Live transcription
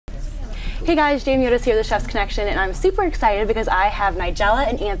Hey guys, Jamie Otis here, The Chef's Connection, and I'm super excited because I have Nigella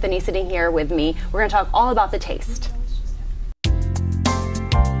and Anthony sitting here with me. We're going to talk all about the taste.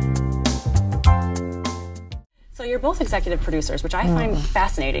 So you're both executive producers, which I find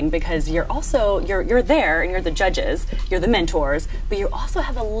fascinating because you're also, you're there and you're the judges, you're the mentors, but you also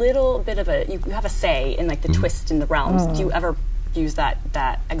have a little bit of you have a say in like the twist in the realms. Do you ever use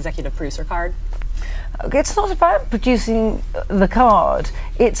that executive producer card? It's not about producing the card.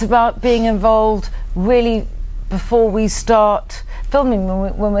 It's about being involved really before we start filming,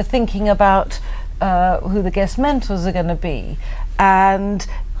 when we're thinking about who the guest mentors are going to be. And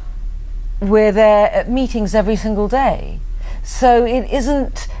we're there at meetings every single day. So it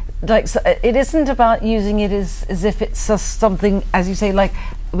isn't about using it as if it's just something, as you say, like,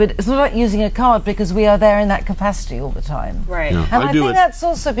 but it's not like using a card, because we are there in that capacity all the time. Right. Yeah, and I think that's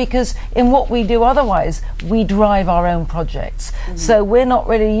also because in what we do otherwise, we drive our own projects. So we're not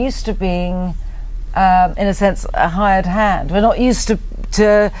really used to being, in a sense, a hired hand. We're not used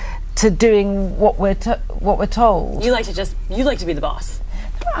to doing what we're told. You like to be the boss.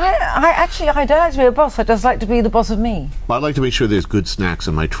 I don't like to be a boss. I just like to be the boss of me. Well, I'd like to make sure there's good snacks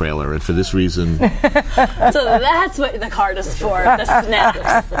in my trailer, and for this reason... So that's what the card is for, the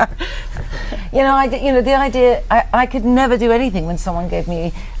snacks. The idea, I could never do anything when someone gave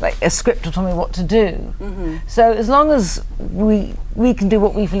me like a script or told me what to do. So as long as we can do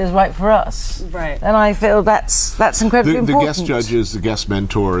what we feel is right for us, then I feel that's incredibly important. The guest judges, the guest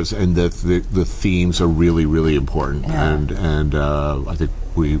mentors, and the themes are really, really important. Yeah. And I think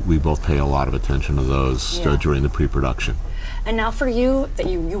we both pay a lot of attention to those during the pre-production. And now for you, that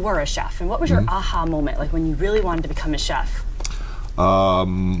you were a chef, and what was your aha moment, like when you really wanted to become a chef?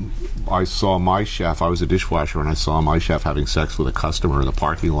 I saw my chef, I was a dishwasher, and I saw my chef having sex with a customer in the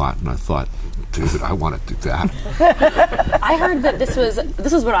parking lot, and I thought, dude, I want to do that. I heard that this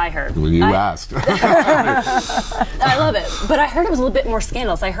was what I heard. When you asked. I love it. But I heard it was a little bit more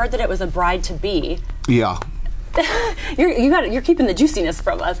scandalous. I heard that it was a bride-to-be. Yeah. You're keeping the juiciness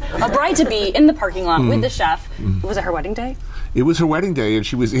from us. A bride-to-be in the parking lot with the chef. Was it her wedding day? It was her wedding day, and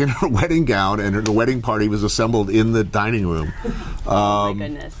she was in her wedding gown, and the wedding party was assembled in the dining room. Oh my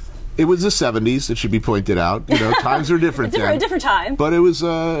goodness. It was the 70s, it should be pointed out. Times are different then. Different time. But it was,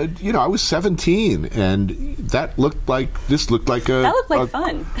 I was 17, and that looked like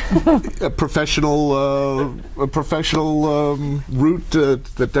fun. A professional route,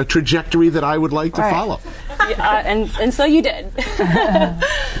 the trajectory that I would like to follow. Yeah, and so you did.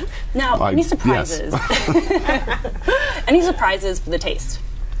 Now, any surprises? Yes. Any surprises for the taste?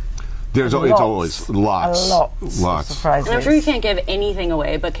 It's always lots of surprises. And I'm sure you can't give anything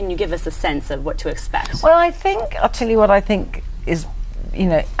away, but can you give us a sense of what to expect? Well, I'll tell you what I think is,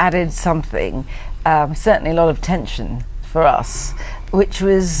 added something, certainly a lot of tension for us, which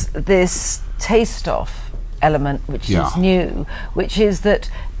was this taste-off element, which is new, which is that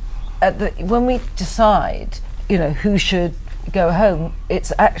when we decide, who should go home,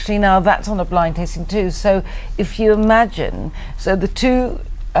 it's actually now that's on a blind tasting too. So if you imagine, the two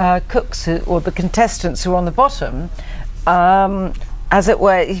cooks or the contestants who are on the bottom, as it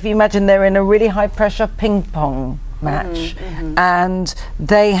were, if you imagine they're in a really high pressure ping pong match, and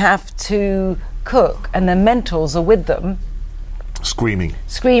they have to cook, and their mentors are with them, screaming,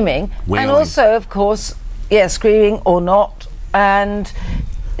 wailing. And also, of course, screaming or not, and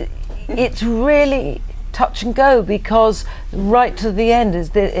it's really touch and go, because right to the end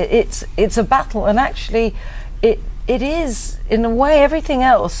it's a battle, and actually it is, in a way, everything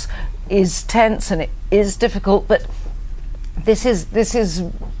else is tense and it is difficult, but this is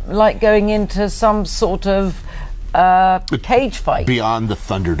like going into some sort of cage fight beyond the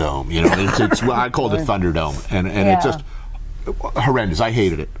Thunderdome. It's I called it Thunderdome, and it's just horrendous. I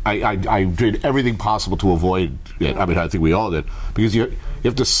hated it. I did everything possible to avoid it. I mean, I think we all did, because you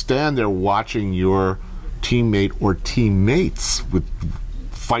have to stand there watching your teammate or teammates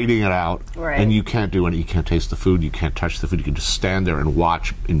fighting it out, and you can't do anything. You can't taste the food, you can't touch the food, you can just stand there and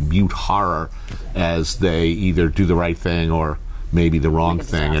watch in mute horror as they either do the right thing or maybe the wrong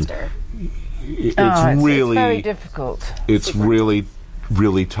thing. And it's very difficult. It's really,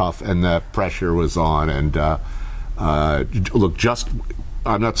 really tough, and the pressure was on. And look,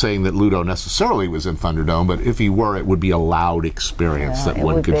 I'm not saying that Ludo necessarily was in Thunderdome, but if he were, it would be a loud experience that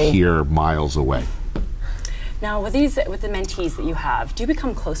one could hear miles away. Now, with the mentees that you have, do you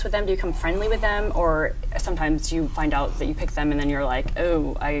become close with them? Do you become friendly with them? Or sometimes you find out that you pick them and then you're like,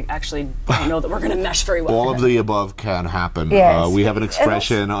 oh, I actually don't know that we're going to mesh very well. All of the above can happen. Yes. We have an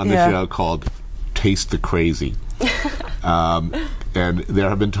expression on the show called taste the crazy. And there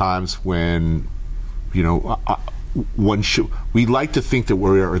have been times when, we like to think that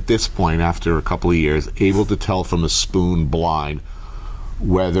we're at this point, after a couple of years, able to tell from a spoon blind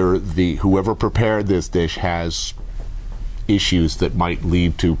whether whoever prepared this dish has issues that might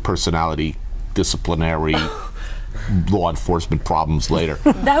lead to personality, disciplinary, law enforcement problems later.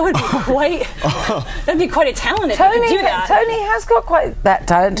 That would be that'd be quite a talent if you could do that. Tony has got quite that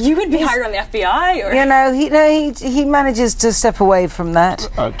talent. You would be hired on the FBI, or you know, he manages to step away from that.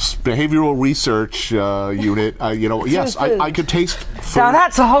 Behavioral research unit. You know, yes, I could taste food. Now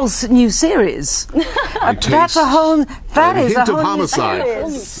that's a whole new series. That's a whole. That is hint a of whole homicide. a whole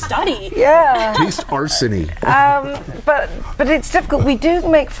new study. Yeah. Taste arseny. But it's difficult. We do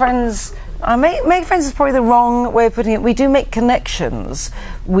make friends. Make friends is probably the wrong way of putting it. We do make connections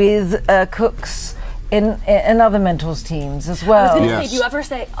with cooks in other mentors teams as well. I was going to say, do you ever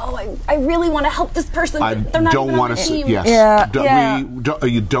say, "Oh, I really want to help this person"? They're not don't want to. Yes.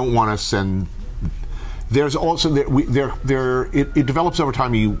 You don't want to send. There's also it develops over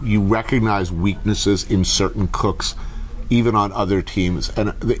time. You recognize weaknesses in certain cooks, even on other teams, and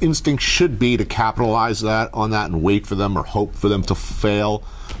the instinct should be to capitalize on that and wait for them or hope for them to fail.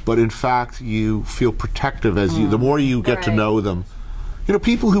 But in fact, you feel protective as the more you get to know them. You know,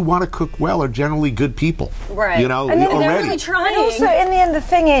 people who want to cook well are generally good people. Right. You know, and already. they're really trying. And also, in the end, the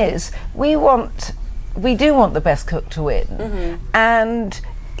thing is, we do want the best cook to win, and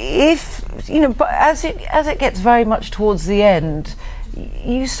if but as it gets very much towards the end,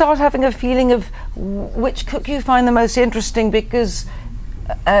 you start having a feeling of which cook you find the most interesting, because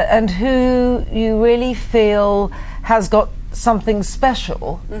and who you really feel has got something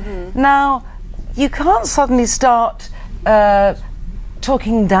special. Now, you can't suddenly start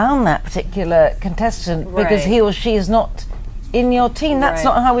talking down that particular contestant because he or she is not in your team. That's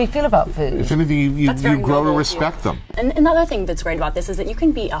not how we feel about food. If anything, you grow to respect them. And another thing that's great about this is that you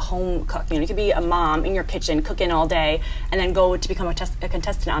can be a home cook. You know, you can be a mom in your kitchen cooking all day, and then go to become a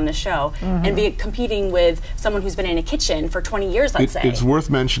contestant on the show and be competing with someone who's been in a kitchen for 20 years. Let's say it's worth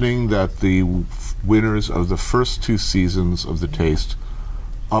mentioning that the winners of the first 2 seasons of The Taste,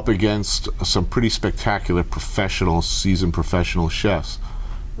 up against some pretty spectacular seasoned professional chefs.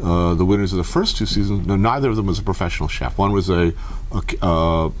 The winners of the first 2 seasons, neither of them was a professional chef. One was a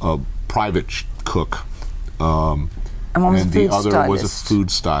private cook, and the other was a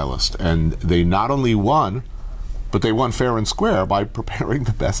food stylist. And they not only won, but they won fair and square by preparing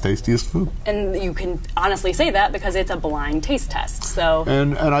the best, tastiest food. And you can honestly say that because it's a blind taste test. So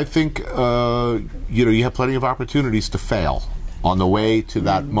and I think you have plenty of opportunities to fail on the way to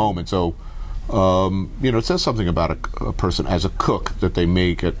that moment. So it says something about a person as a cook that they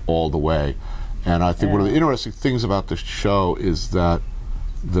make it all the way. And I think one of the interesting things about this show is that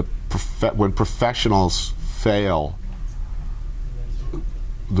when professionals fail,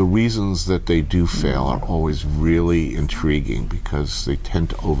 the reasons that they do fail are always really intriguing, because they tend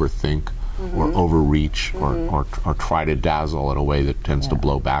to overthink or overreach or try to dazzle in a way that tends to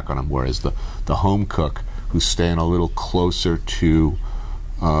blow back on them. Whereas the home cook, who's staying a little closer to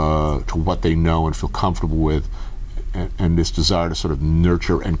what they know and feel comfortable with, and this desire to sort of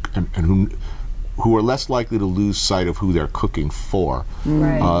nurture and who are less likely to lose sight of who they're cooking for,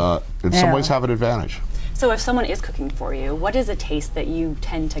 in some ways have an advantage. So if someone is cooking for you, what is a taste that you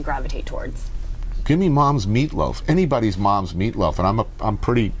tend to gravitate towards? Give me mom's meatloaf. Anybody's mom's meatloaf, and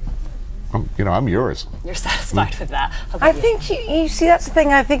I'm yours. You're satisfied with that. I think you see, that's the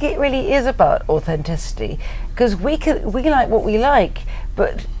thing. I think it really is about authenticity, because we like what we like,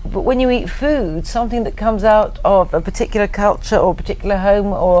 but when you eat food, something that comes out of a particular culture or a particular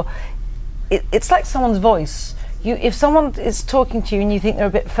home, or it's like someone's voice. If someone is talking to you and you think they're a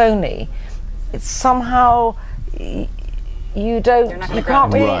bit phony, it's somehow you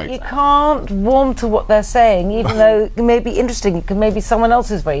can't warm to what they're saying, even though it may be interesting. It may be someone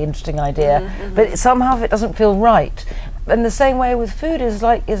else's very interesting idea, but somehow it doesn't feel right. And the same way with food is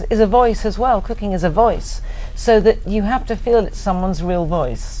a voice as well. Cooking is a voice, so that you have to feel it's someone's real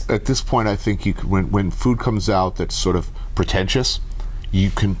voice. At this point, I think when food comes out that's sort of pretentious,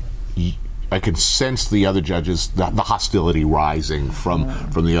 I can sense the other judges, the hostility rising from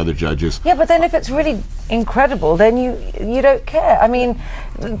the other judges. Yeah, but then if it's really incredible, then you don't care. I mean,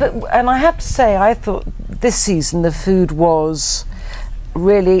 and I have to say, I thought this season the food was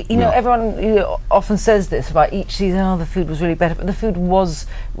really, everyone often says this about each season, oh, the food was really better, but the food was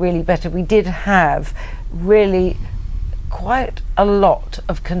really better. We did have really quite a lot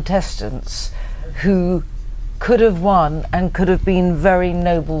of contestants who could have won and could have been very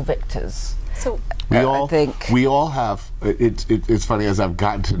noble victors. So we all have. It's funny, as I've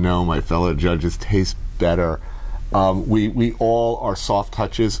gotten to know my fellow judges' taste better. We all are soft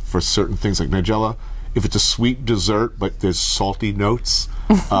touches for certain things. Like Nigella if it's a sweet dessert, but there's salty notes,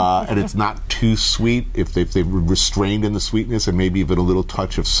 and it's not too sweet, if they've restrained in the sweetness and maybe even a little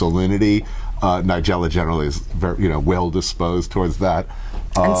touch of salinity, Nigella generally is very, well disposed towards that.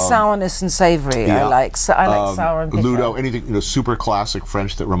 And sourness and savoury. Yeah. I like sour and bitter. Ludo, anything super classic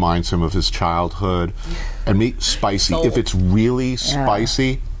French that reminds him of his childhood, and meat spicy. If it's really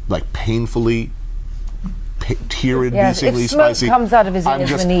spicy, like painfully, tear-inducingly if smoke spicy, comes out of his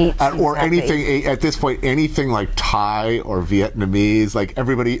ears when he eats, or anything at this point, anything like Thai or Vietnamese, like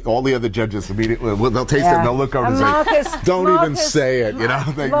everybody, all the other judges immediately they'll taste it and they'll look over and say, "Don't even say it,"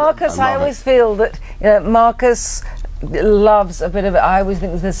 Marcus, I always feel that Marcus loves a bit of it. I always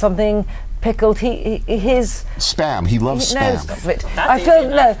think there's something pickled. His spam. He loves spam. Stop it. I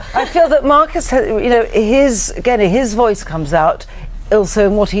feel that Marcus has, his voice comes out also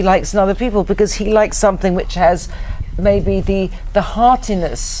in what he likes in other people, because he likes something which has maybe the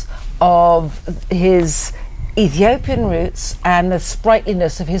heartiness of his Ethiopian roots and the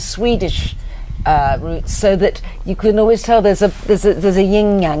sprightliness of his Swedish roots, so that you can always tell there's a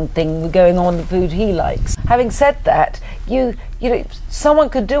yin yang thing going on in the food he likes. Having said that, someone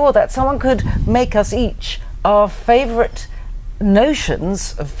could do all that. Someone could make us each our favourite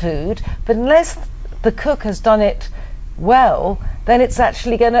notions of food, but unless the cook has done it well, then it's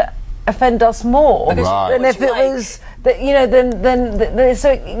actually going to offend us more than if it was that.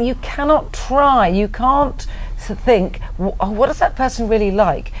 So you cannot try. You can't think, what does that person really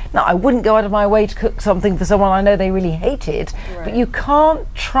like? Now, I wouldn't go out of my way to cook something for someone I know they really hated, but you can't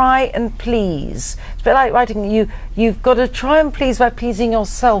try and please. It's a bit like writing. You've got to try and please by pleasing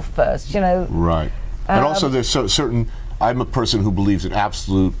yourself first. Right. And also, there's certain. I'm a person who believes in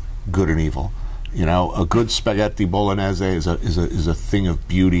absolute good and evil. A good spaghetti bolognese is a thing of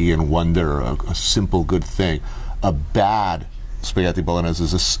beauty and wonder, a simple good thing. A bad spaghetti bolognese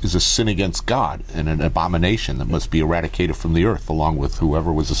is a sin against God and an abomination that must be eradicated from the earth, along with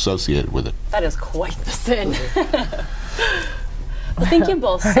whoever was associated with it. That is quite the sin. Well, thank you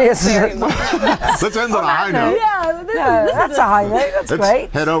both so very much. Let's end on a high note. Yeah, that's a high note. That's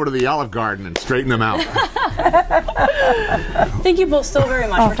great. Head over to the Olive Garden and straighten them out. Thank you both so very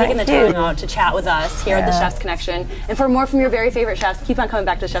much for taking the time out to chat with us here at the Chef's Connection. And for more from your very favorite chefs, keep on coming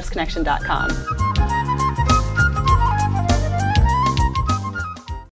back to chefsconnection.com.